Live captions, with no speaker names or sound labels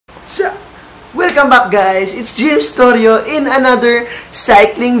Welcome back guys, it's Jim Storio in another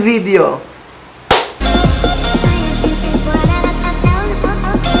cycling video.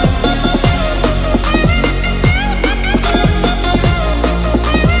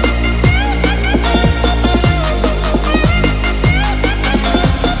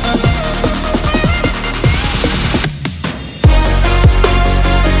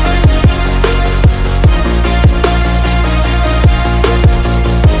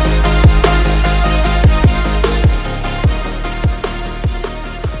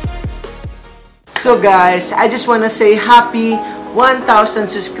 So guys, I just wanna say happy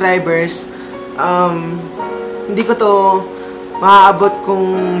 1,000 subscribers. Hindi ko to maaabot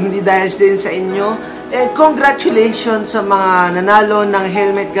kung hindi dahil din sa inyo. And congratulations sa mga nanalo ng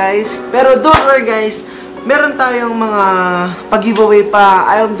helmet guys. Pero don't worry guys, meron tayong mga pag-giveaway pa.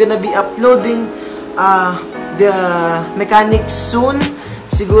 I'm gonna be uploading the mechanics soon.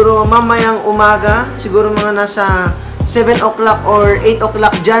 Siguro mamayang umaga, siguro mga nasa 7 o'clock or 8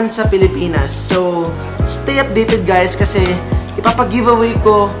 o'clock dyan sa Pilipinas. So, stay updated guys kasi ipapag-giveaway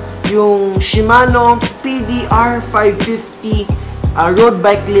ko yung Shimano PD-R550 road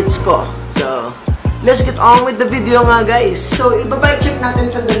bike lids ko. So, let's get on with the video nga guys. So, ibabike check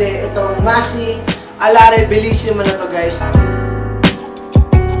natin sandali itong Masi ALARE BELLISSIMA na to guys.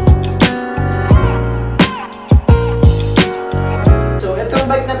 So, itong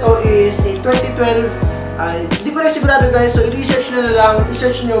bike na to is a 2012. Hindi ko na sigurado guys, so i-research na lang,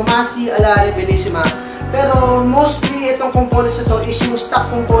 i-search nyo Masi ALARE BELLISSIMA. Pero mostly itong components na to is yung stock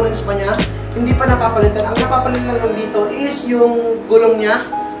components pa niya, hindi pa napapalitan. Ang napapalitan lang dito is yung gulong niya.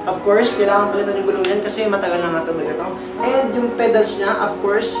 Of course, kailangan palitan yung gulong niyan kasi matagal na nga ito. And yung pedals niya, of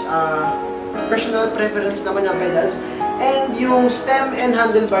course, personal preference naman yung pedals. And yung stem and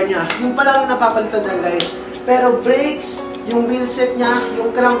handlebar niya, yung pa lang yung napapalitan niya guys. Pero brakes, yung wheel set niya, yung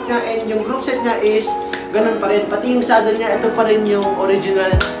crank niya, and yung group set niya is ganun pa rin. Pati yung saddle niya, ito pa rin yung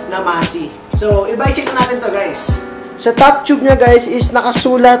original na Masi. So, i-bike check na natin to guys. Sa top tube niya guys is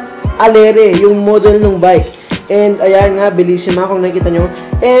nakasulat ALARE, yung model ng bike. And ayan nga, Bellissima kung nakikita nyo.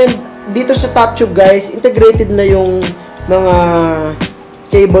 And dito sa top tube guys, integrated na yung mga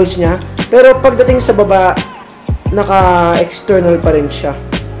cables niya. Pero pagdating sa baba, naka-external pa rin siya.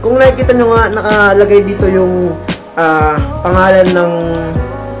 Kung nakikita nyo nga, nakalagay dito yung pangalan ng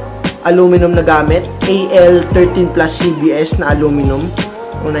aluminum na gamit, AL13 plus CBS na aluminum,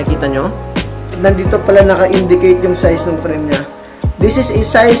 kung nakikita nyo. Nandito pala naka-indicate yung size ng frame nya. This is a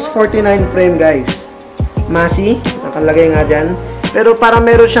size 49 frame guys. Masi, nakalagay nga dyan. Pero parang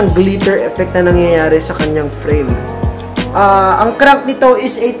meron siyang glitter effect na nangyayari sa kanyang frame. Ang crank nito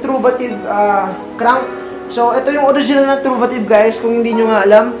is a Truvative crank. So ito yung original na Truvative guys, kung hindi nyo nga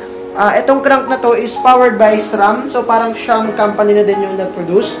alam. Itong crank na to is powered by SRAM. So, parang SHAM company na din yung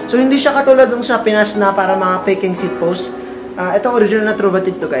nag-produce. So, hindi siya katulad dun sa Pinas na para mga faking seat post. Itong original na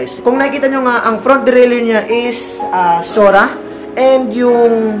Truvative to guys. Kung nakikita nyo nga, ang front derailleur niya is Sora. And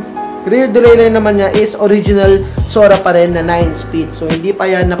yung rear derailleur naman niya is original Sora pa rin na 9-speed. So, hindi pa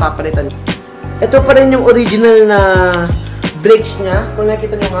yan napapalitan. Ito pa rin yung original na brakes niya. Kung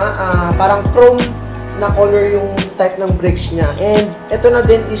nakikita nyo nga, parang chrome na color yung type ng brakes niya. And ito na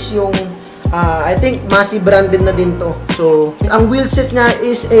din is yung I think Masi branded na din to. So, ang wheel set niya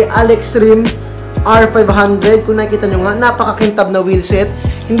is a Alextreme R500. Kung nakikita nyo nga, napakakintab na wheel set.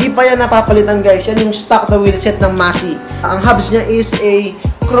 Hindi pa yan napapalitan guys. Yan yung stock na wheel set ng Masi. Ang hubs niya is a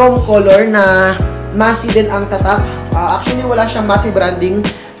chrome color na Masi din ang tatak. Actually, wala siyang Masi branding.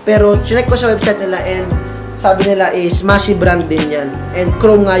 Pero, chinek ko sa website nila and sabi nila is Masi brand din yan. And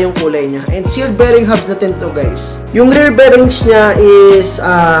chrome nga yung kulay niya. And sealed bearing hubs natin to guys. Yung rear bearings niya is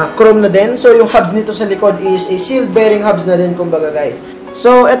chrome na din. So yung hub nito sa likod is a sealed bearing hubs na din kumbaga guys.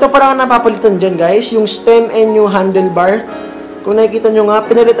 So ito parang napapalitan dyan guys. Yung stem and yung handlebar. Kung nakikita nyo nga,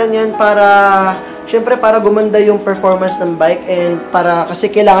 pinalitan yan para syempre para gumanda yung performance ng bike. And para kasi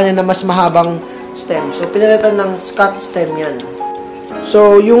kailangan niya na mas mahabang stem. So pinalitan ng Scott stem yan.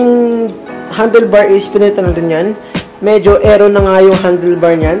 So yung handlebar is pinalitan na din yan. Medyo aero na nga yung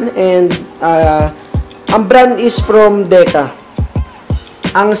handlebar niyan. And ang brand is from Deca.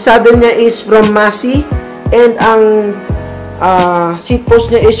 Ang saddle niya is from Masi. And ang seat post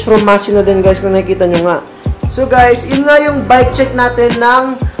niya is from Masi na din guys kung nakikita nyo nga. So guys, yun nga yung bike check natin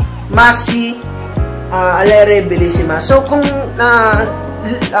ng Masi ALARE BELLISSIMA. So kung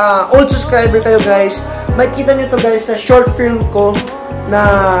old subscriber kayo guys, makikita nyo to guys sa short film ko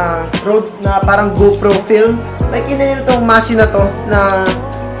na parang GoPro film. Makikita nyo itong Masi na to na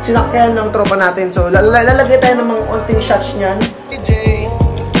sinakyan ng tropa natin. So, lalagay tayo ng mga onting shots niyan. DJ!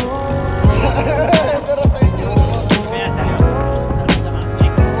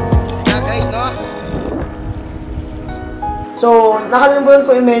 Yeah guys, no? So, nakalimutan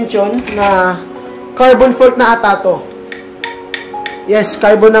ko i-mention na carbon fork na ata to. Yes,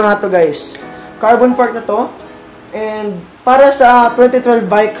 carbon na nga to guys. Carbon fork na to. And para sa 2012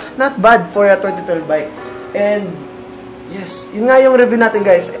 bike, not bad for a 2012 bike. And yes, yun nga yung review natin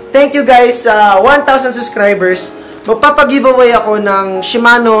guys. Thank you guys sa 1,000 subscribers. Magpapag-giveaway ako ng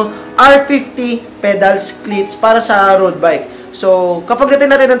Shimano R50 pedals cleats para sa road bike. So, kapag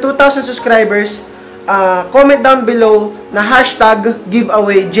natin ng 2,000 subscribers, comment down below na hashtag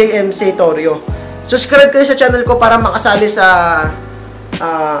giveaway JMSatorio. Subscribe kayo sa channel ko para makasali sa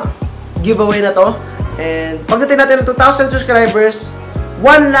giveaway na to. And pagdating natin ng 2,000 subscribers,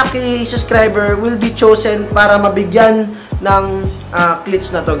 one lucky subscriber will be chosen para mabigyan ng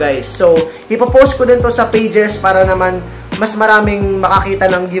cleats na to guys. So, ipopost ko din to sa pages para naman mas maraming makakita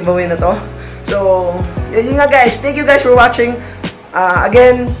ng giveaway na to. So, yun nga guys. Thank you guys for watching.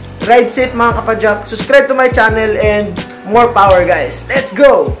 Again, ride safe mga kapadyak. Subscribe to my channel and more power guys. Let's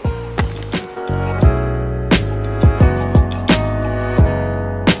go!